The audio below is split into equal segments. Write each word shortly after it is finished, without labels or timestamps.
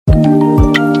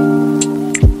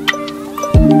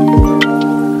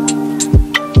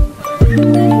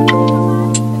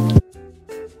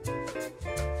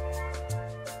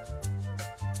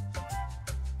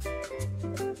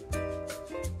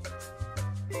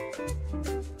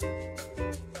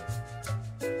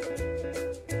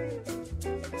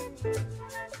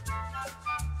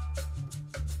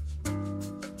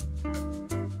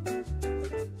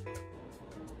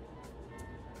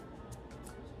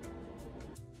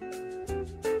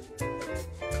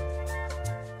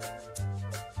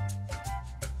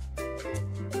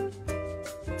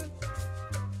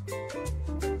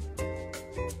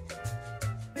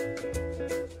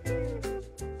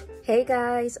Hey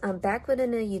guys, I'm back with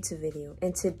another YouTube video.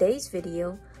 In today's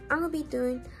video, I'm gonna be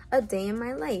doing a day in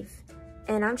my life.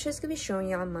 And I'm just gonna be showing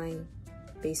y'all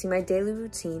basically my daily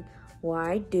routine, what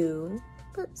I do.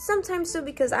 But sometimes too,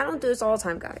 because I don't do this all the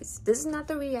time, guys. This is not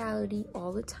the reality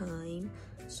all the time.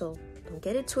 So don't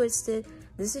get it twisted.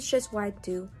 This is just what I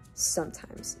do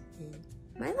sometimes in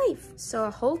my life. So I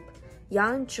hope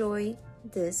y'all enjoy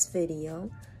this video.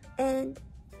 And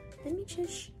let me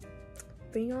just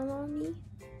bring y'all along me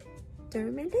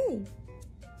during my day.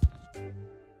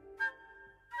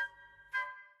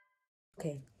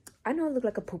 Okay, I know I look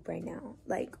like a poop right now,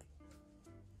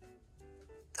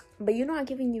 but you know I'm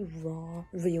giving you raw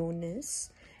realness,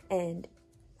 and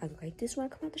I look like this when I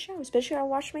come out the shower. Especially when I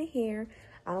wash my hair.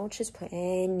 I don't just put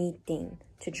anything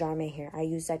to dry my hair. I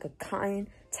use like a cotton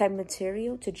type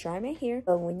material to dry my hair.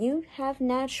 But when you have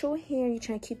natural hair, you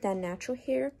try to keep that natural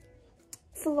hair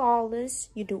flawless,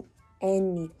 you do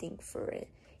anything for it,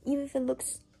 even if it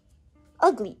looks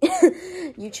ugly.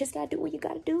 You just gotta do what you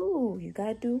gotta do. You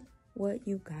gotta do what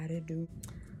you gotta do.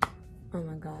 Oh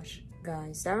my gosh,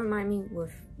 guys, that remind me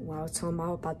with what I was talking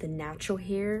about the natural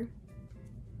hair,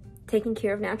 taking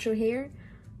care of natural hair.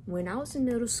 When I was in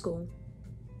middle school,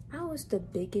 I was the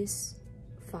biggest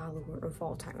follower of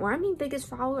all time. When I mean biggest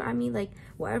follower, I mean like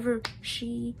whatever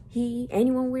she, he,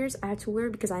 anyone wears, I had to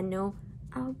wear, because I know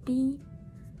I'll be,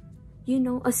 you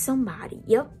know, a somebody.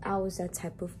 Yep, I was that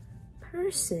type of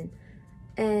person.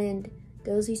 And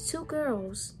there was these two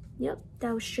girls, yep,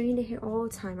 that was straightening their hair all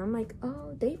the time. I'm like,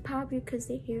 oh, they popular because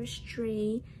their hair is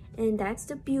straight, and that's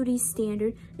the beauty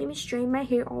standard. Let me straighten my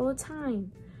hair all the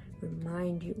time.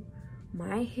 Remind you,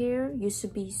 my hair used to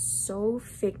be so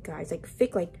thick, guys, like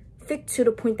thick to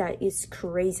the point that it's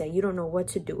crazy. You don't know what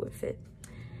to do with it.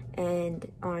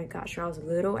 And oh my gosh, when I was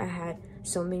little, I had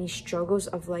so many struggles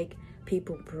of like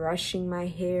people brushing my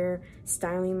hair,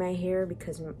 styling my hair,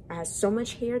 because I had so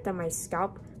much hair that my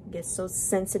scalp gets so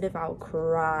sensitive. I'll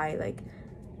cry. Like,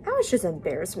 I was just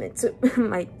embarrassment to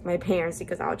my parents,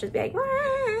 because I would just be like,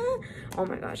 ah! Oh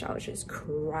my gosh, I would just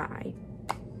cry.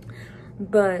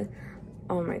 But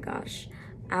oh my gosh,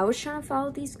 I was trying to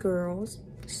follow these girls.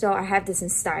 So I have this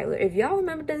Instyler. If y'all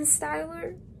remember the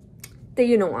Instyler, then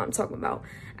you know what I'm talking about.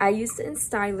 I used the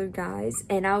Instyler, guys,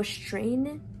 and I was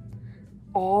straightening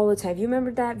all the time. You remember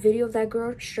that video of that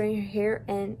girl straightening her hair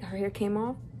and her hair came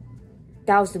off?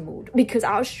 That was the mood, because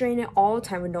I was straightening it all the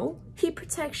time with no heat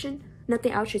protection,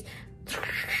 nothing. I was just,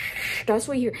 that's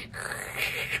what you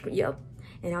hear. Yep.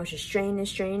 And I was just straightening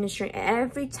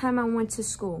every time I went to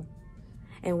school.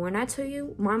 And when I tell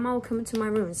you, my mom would come into my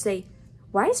room and say,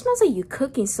 why it smells like you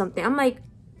cooking something? I'm like,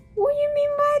 what do you mean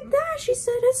by that? She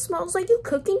said, it smells like you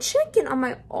cooking chicken. I'm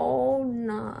like, oh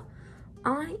nah,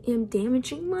 I am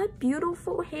damaging my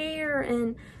beautiful hair.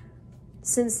 And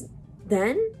since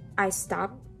then, I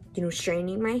stopped, you know,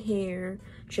 straightening my hair,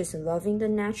 just loving the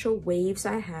natural waves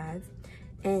I have.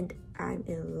 And I'm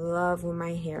in love with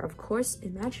my hair. Of course,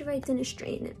 imagine if I didn't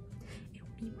straighten it. It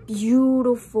would be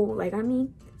beautiful. Like, I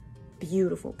mean,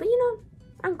 beautiful. But you know,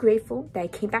 I'm grateful that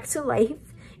it came back to life,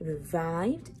 it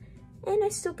revived, and I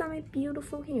still got my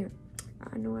beautiful hair.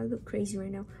 I know I look crazy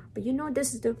right now, but you know,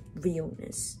 this is the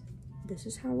realness. This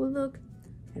is how it look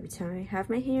every time I have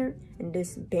my hair in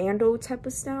this bandeau type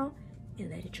of style, and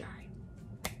let it dry.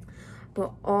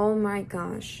 But oh my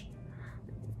gosh,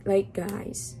 like,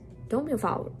 guys, don't be a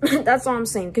follower. That's all I'm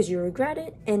saying, because you regret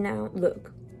it. And now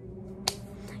look,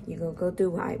 you're gonna go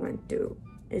through what I went through.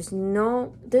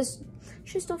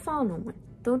 Just don't follow no one.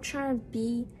 Don't try to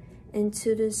be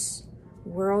into this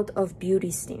world of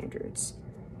beauty standards.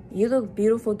 You look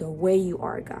beautiful the way you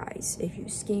are, guys. If you're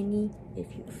skinny, if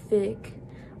you're thick,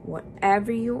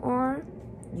 whatever you are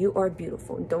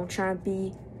beautiful. Don't try to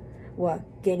be,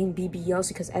 getting BBLs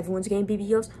because everyone's getting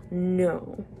BBLs?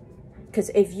 No. Because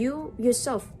if you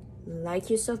yourself like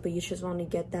yourself, but you just want to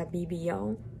get that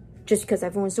BBL just because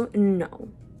everyone's doing,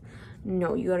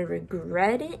 no, you gotta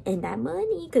regret it, and that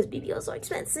money, because BBLs are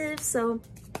expensive. So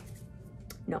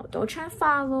no, don't try to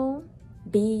follow.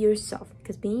 Be yourself,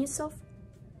 because being yourself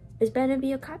is better than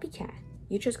be a copycat.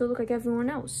 You just go look like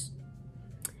everyone else.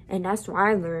 And that's what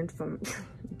I learned from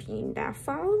being that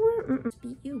follower.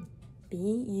 Be you. Be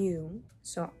you.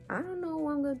 So I don't know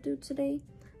what I'm gonna do today.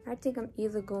 I think I'm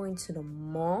either going to the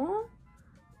mall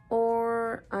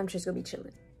or I'm just gonna be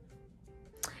chilling.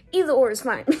 Either or is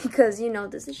fine, because you know,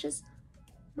 this is just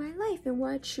my life and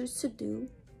what I choose to do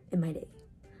in my day.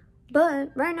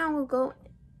 But right now we'll go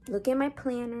look at my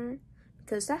planner,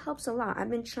 because that helps a lot. I've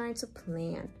been trying to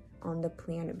plan on the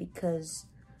planner, because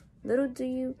little do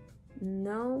you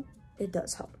know, it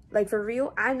does help. Like, for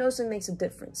real, I know it makes a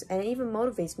difference, and it even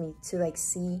motivates me to like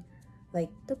see like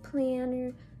the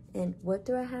planner and what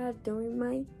do I have during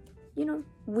my, you know,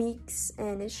 weeks.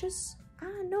 And it's just, I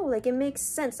don't know, like it makes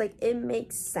sense. Like it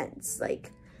makes sense.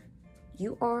 Like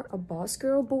you are a boss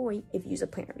girl boy if you use a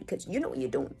planner, because you know what you're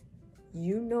doing.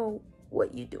 You know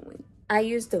what you're doing. I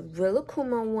used the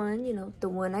Rilakkuma one, you know, the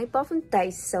one I bought from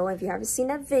Daiso. If you haven't seen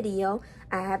that video,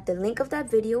 I have the link of that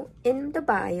video in the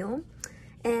bio.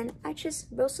 And I just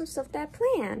wrote some stuff that I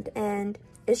planned, and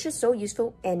it's just so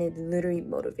useful, and it literally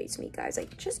motivates me, guys.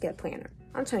 Like, just get a planner.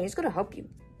 I'm telling you, it's gonna help you.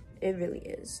 It really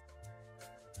is.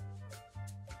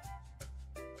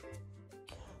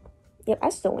 Yep, I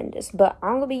still in this, but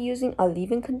I'm gonna be using a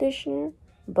leave-in conditioner,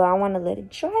 but I want to let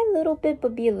it dry a little bit,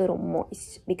 but be a little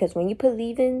moist, because when you put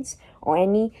leave-ins or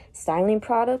any styling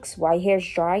products while your hair's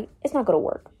dry, it's not gonna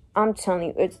work. I'm telling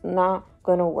you, it's not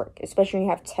gonna work, especially when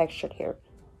you have textured hair.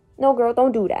 No, girl,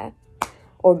 don't do that.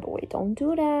 Or boy, don't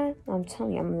do that. I'm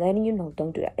telling you, I'm letting you know,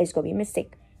 don't do that. It's gonna be a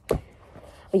mistake.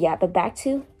 But yeah, but back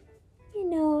to, you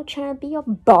know, trying to be a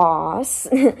boss.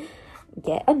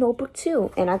 Get a notebook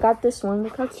too. And I got this one.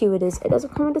 Look how cute it is. It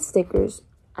doesn't come with the stickers.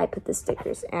 I put the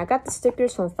stickers. And I got the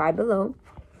stickers from Five Below.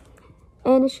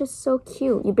 And it's just so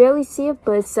cute. You barely see it,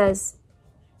 but it says,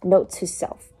 note to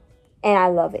self. And I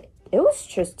love it. It was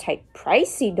just type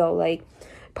pricey though. Like,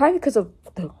 probably because of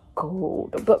the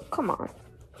gold. But come on.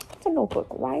 It's a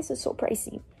notebook. Why is it so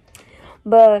pricey?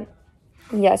 But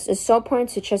yes, it's so important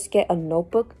to just get a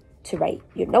notebook to write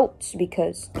your notes,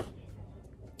 because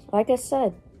like I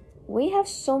said, we have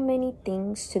so many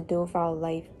things to do with our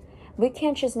life. We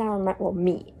can't just not remember, well,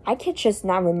 me, I can't just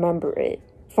not remember it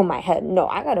from my head. No,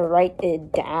 I gotta write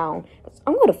it down.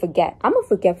 I'm gonna forget. I'm a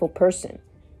forgetful person.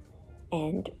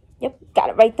 And yep,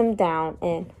 gotta write them down.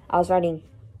 And I was writing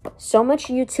so much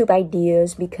YouTube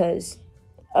ideas because,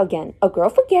 again, a girl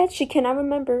forgets. She cannot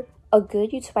remember a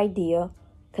good YouTube idea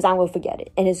because I'm gonna forget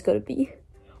it. And it's gonna be,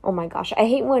 oh my gosh. I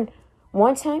hate when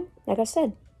one time, like I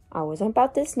said, I was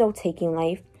about this note-taking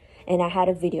life, and I had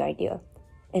a video idea,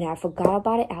 and I forgot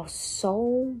about it. I was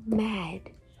so mad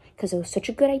because it was such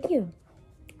a good idea.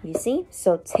 You see?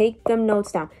 So take them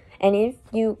notes down. And if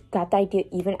you got the idea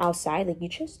even outside, like you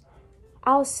just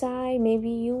outside, maybe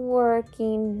you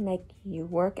working, like you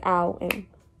work out and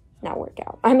not work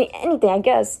out. I mean, anything, I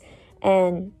guess.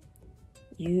 And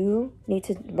you need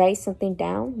to write something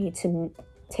down. You need to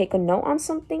take a note on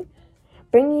something.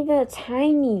 Bring even a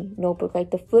tiny notebook,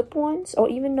 like the flip ones, or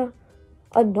even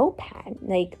a notepad.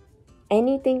 Like,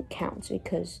 anything counts,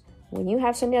 because when you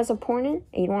have something that's important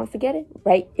and you don't want to forget it,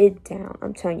 write it down.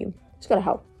 I'm telling you, it's going to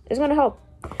help. It's going to help,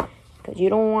 because you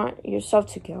don't want yourself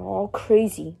to get all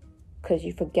crazy because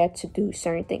you forget to do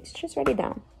certain things. Just write it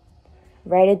down.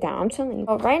 Write it down. I'm telling you.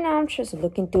 But right now, I'm just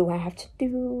looking through what I have to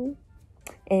do.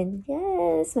 And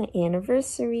yes, my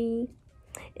anniversary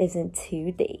is in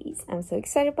 2 days. I'm so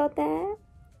excited about that.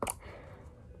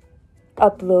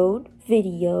 Upload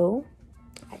video.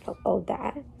 I love all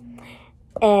that.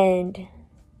 And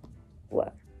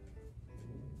what?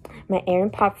 My Aaron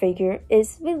Pop figure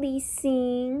is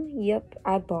releasing. Yep,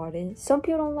 I bought it. Some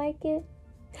people don't like it,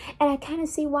 and I kind of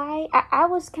see why. I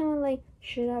was kind of like,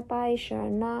 should I buy it? Should I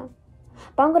not?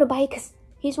 But I'm gonna buy it because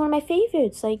he's one of my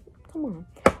favorites. Like, come on.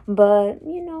 But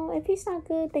you know, if he's not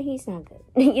good, then he's not good.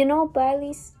 You know. But at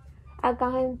least I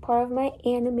got him part of my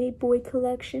anime boy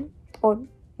collection or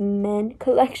men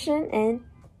collection, and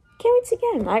can't wait to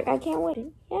get him. I can't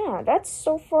wait. Yeah, that's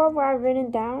so far what I've written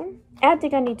down. I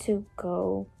think I need to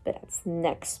go, but that's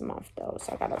next month though.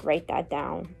 So I gotta write that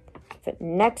down. For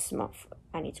next month,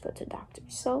 I need to go to the doctor.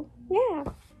 So yeah,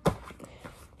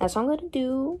 that's what I'm gonna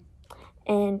do.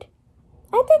 And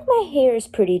I think my hair is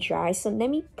pretty dry, so let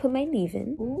me put my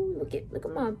leave-in. Ooh, look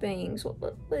at my bangs.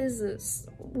 What is this?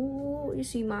 Ooh, you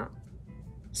see my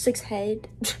 6 head,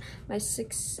 my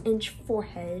 6-inch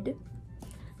forehead.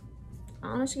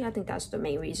 Honestly, I think that's the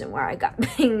main reason why I got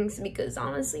bangs, because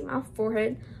honestly, my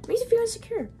forehead makes me feel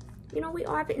insecure. You know, we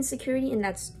all have insecurity, and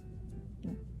that's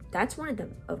one of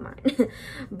them of mine.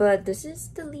 But this is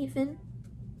the leave-in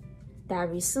that I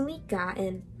recently got,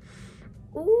 and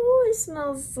ooh, it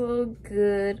smells so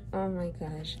good. Oh my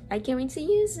gosh, I can't wait to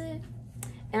use it.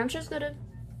 And I'm just gonna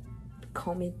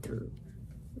comb it through.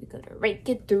 We're gonna rake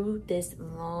it through this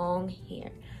long hair,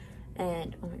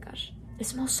 and oh my gosh, it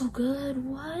smells so good.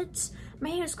 What? My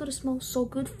hair is gonna smell so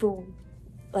good for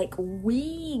like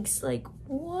weeks. Like,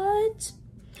 what?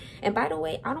 And by the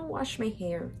way, I don't wash my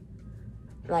hair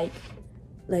like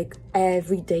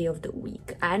every day of the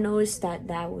week. I noticed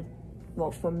that would,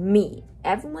 well, for me,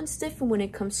 everyone's different when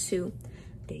it comes to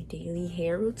their daily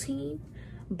hair routine.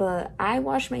 But I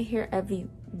wash my hair every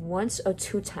once or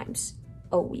 2 times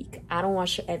a week. I don't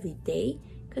wash it every day,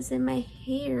 because then my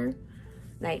hair,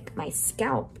 like my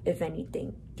scalp, if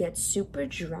anything, gets super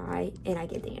dry and I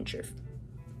get dandruff.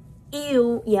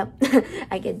 Ew, yep.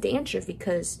 I get dandruff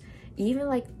because even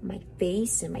like my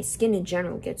face and my skin in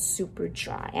general gets super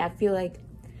dry. I feel like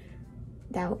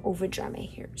that will over dry my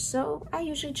hair. So I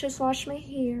usually just wash my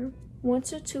hair 1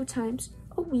 or 2 times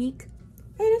a week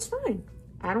and it's fine.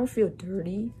 I don't feel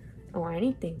dirty or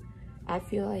anything. I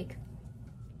feel like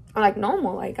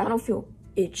normal. Like I don't feel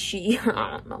itchy.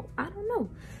 I don't know.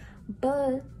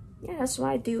 But yeah, that's what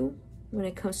I do when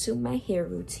it comes to my hair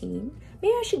routine.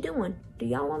 Maybe I should do one. Do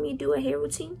y'all want me to do a hair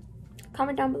routine?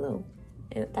 Comment down below.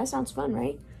 That sounds fun,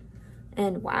 right?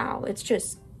 And wow, it's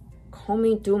just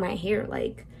combing through my hair.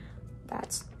 Like,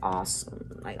 that's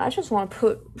awesome. Like, I just want to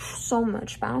put so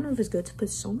much, but I don't know if it's good to put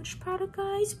so much product,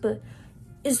 guys, but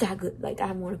is that good? Like,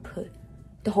 I want to put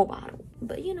the whole bottle,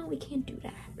 but you know, we can't do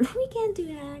that. We can't do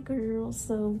that, girl.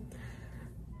 So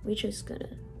we just gonna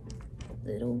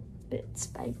little bits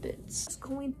by bits. Just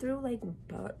going through like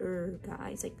butter,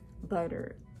 guys, like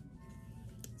butter.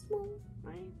 Small,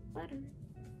 right? Butter.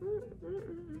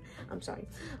 I'm sorry.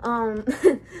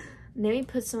 Let me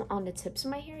put some on the tips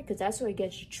of my hair because that's where it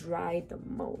gets dry the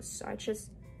most. So I just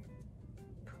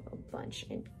put a bunch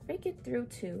and rake it through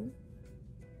too.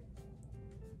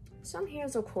 Some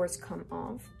hairs, of course, come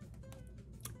off.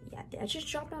 Yeah, did I just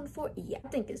drop it on the floor? Yeah, I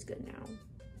think it's good now.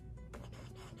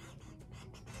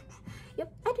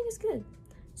 Yep, I think it's good.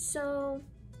 So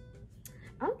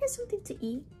I'll get something to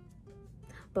eat.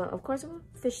 But of course, I'm gonna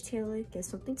fishtail it, get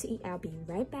something to eat. I'll be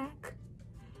right back.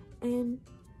 And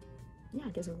yeah, I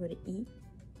guess I'm gonna eat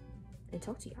and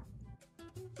talk to y'all.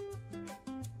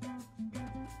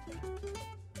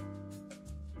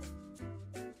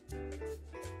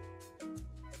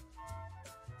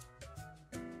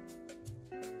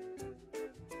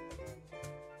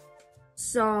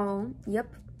 So, yep,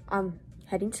 I'm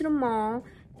heading to the mall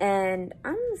and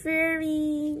I'm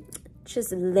very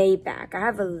just laid back. I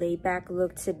have a laid back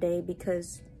look today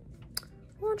because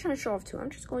I'm trying to show off too. I'm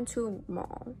just going to a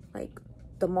mall, like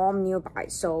the mall nearby.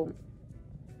 So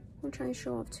I'm trying to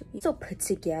show off too. So put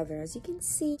together, as you can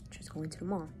see, just going to the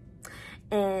mall.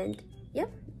 And yep,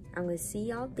 I'm gonna see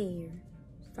y'all there.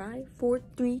 5, 4,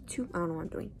 3, 2. I don't know what I'm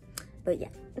doing, but yeah.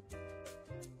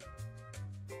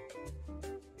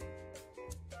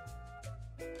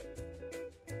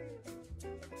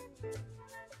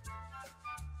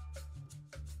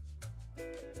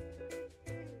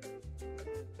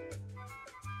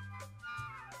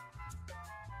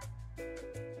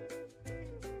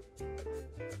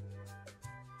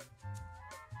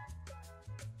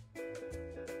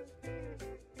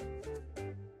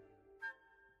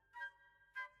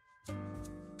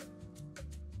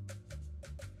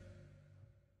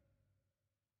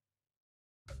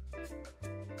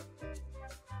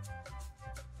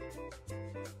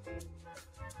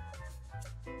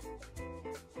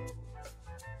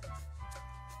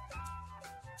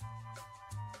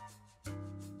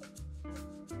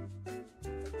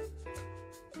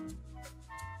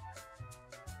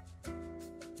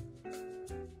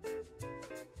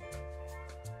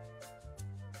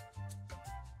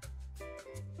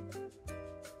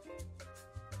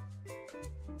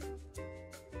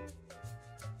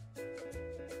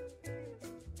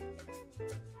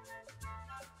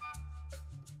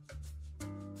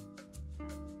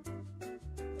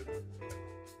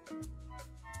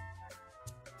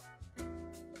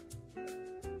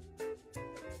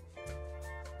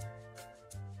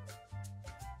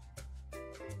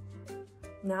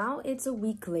 Now it's a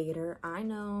week later. I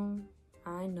know.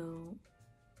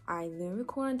 I didn't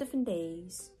record on different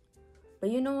days. But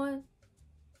you know what?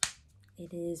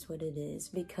 It is what it is.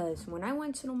 Because when I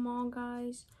went to the mall,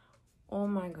 guys, oh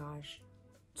my gosh.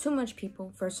 Too much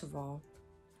people, first of all.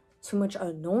 Too much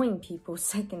annoying people,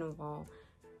 second of all.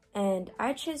 And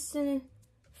I just didn't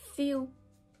feel...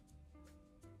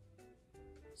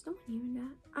 Is no one hearing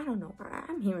that? I don't know.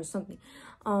 I'm hearing something.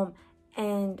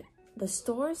 And the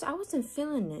stores, I wasn't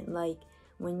feeling it. Like,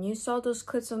 when you saw those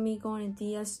clips of me going to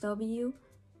DSW,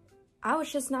 I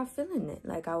was just not feeling it.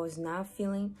 Like, I was not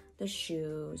feeling the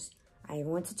shoes. I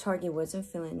went to Target, wasn't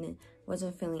feeling it.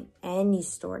 Wasn't feeling any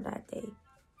store that day.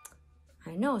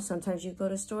 I know, sometimes you go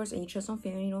to stores and you just don't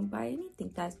feel it, you don't buy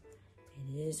anything. It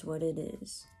is what it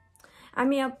is. I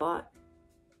mean, I bought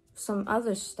some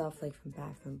other stuff, like from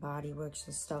Bath and Body Works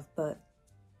and stuff, but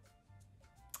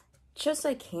just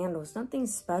like candles, nothing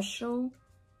special.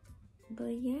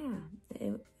 But yeah,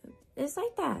 it's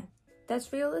like that.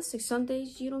 That's realistic. Some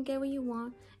days you don't get what you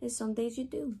want, and some days you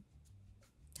do.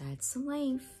 That's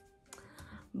life.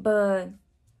 But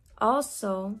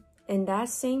also, in that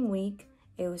same week,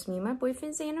 it was me and my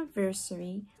boyfriend's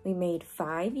anniversary. We made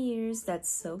 5 years. That's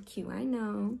so cute, I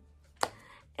know.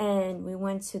 And we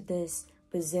went to this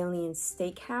Brazilian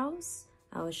steakhouse.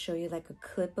 I will show you like a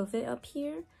clip of it up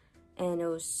here. And it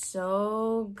was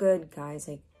so good, guys.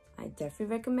 Like, I definitely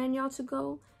recommend y'all to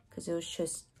go because it was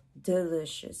just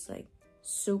delicious. Like,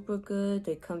 super good.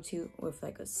 They come to you with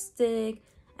like a stick,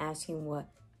 asking what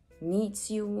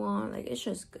meats you want. Like, it's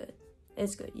just good.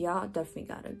 It's good. Y'all definitely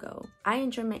gotta go. I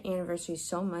enjoyed my anniversary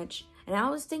so much. And I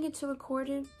was thinking to record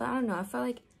it, but I don't know. I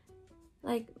felt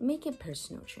like make it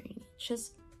personal, Trini.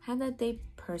 Just have that day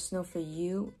personal for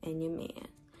you and your man.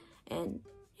 And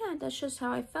yeah, that's just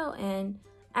how I felt. And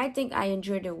I think I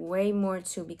enjoyed it way more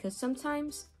too, because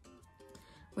sometimes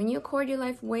when you record your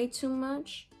life way too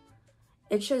much,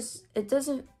 it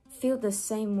doesn't feel the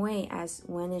same way as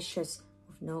when it's just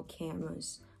with no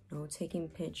cameras, no taking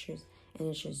pictures, and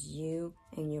it's just you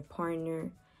and your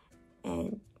partner,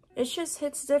 and it just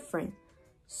hits different.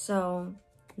 So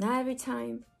not every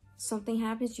time something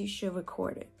happens, you should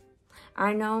record it.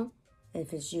 I know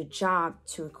if it's your job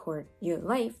to record your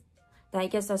life, then I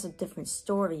guess that's a different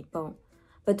story, but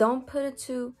don't put it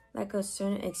to like a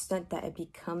certain extent that it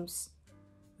becomes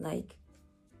like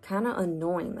kind of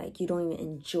annoying, like you don't even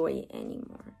enjoy it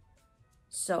anymore.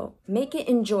 So make it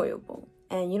enjoyable.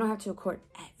 And you don't have to record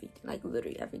everything, like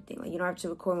literally everything. Like you don't have to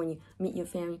record when you meet your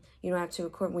family. You don't have to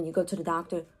record when you go to the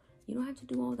doctor. You don't have to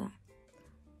do all that.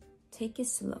 Take it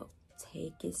slow.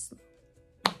 Take it slow.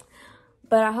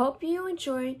 But I hope you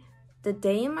enjoyed the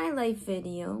day in my life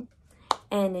video.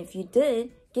 And if you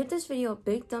did, give this video a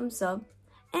big thumbs up.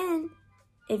 And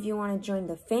if you want to join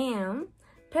the fam,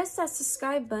 press that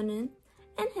subscribe button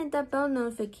and hit that bell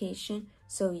notification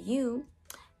so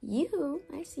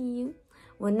I see you,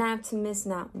 will not have to miss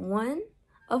not one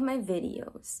of my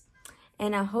videos.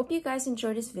 And I hope you guys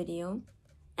enjoyed this video.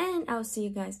 And I'll see you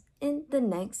guys in the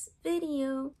next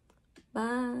video.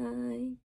 Bye.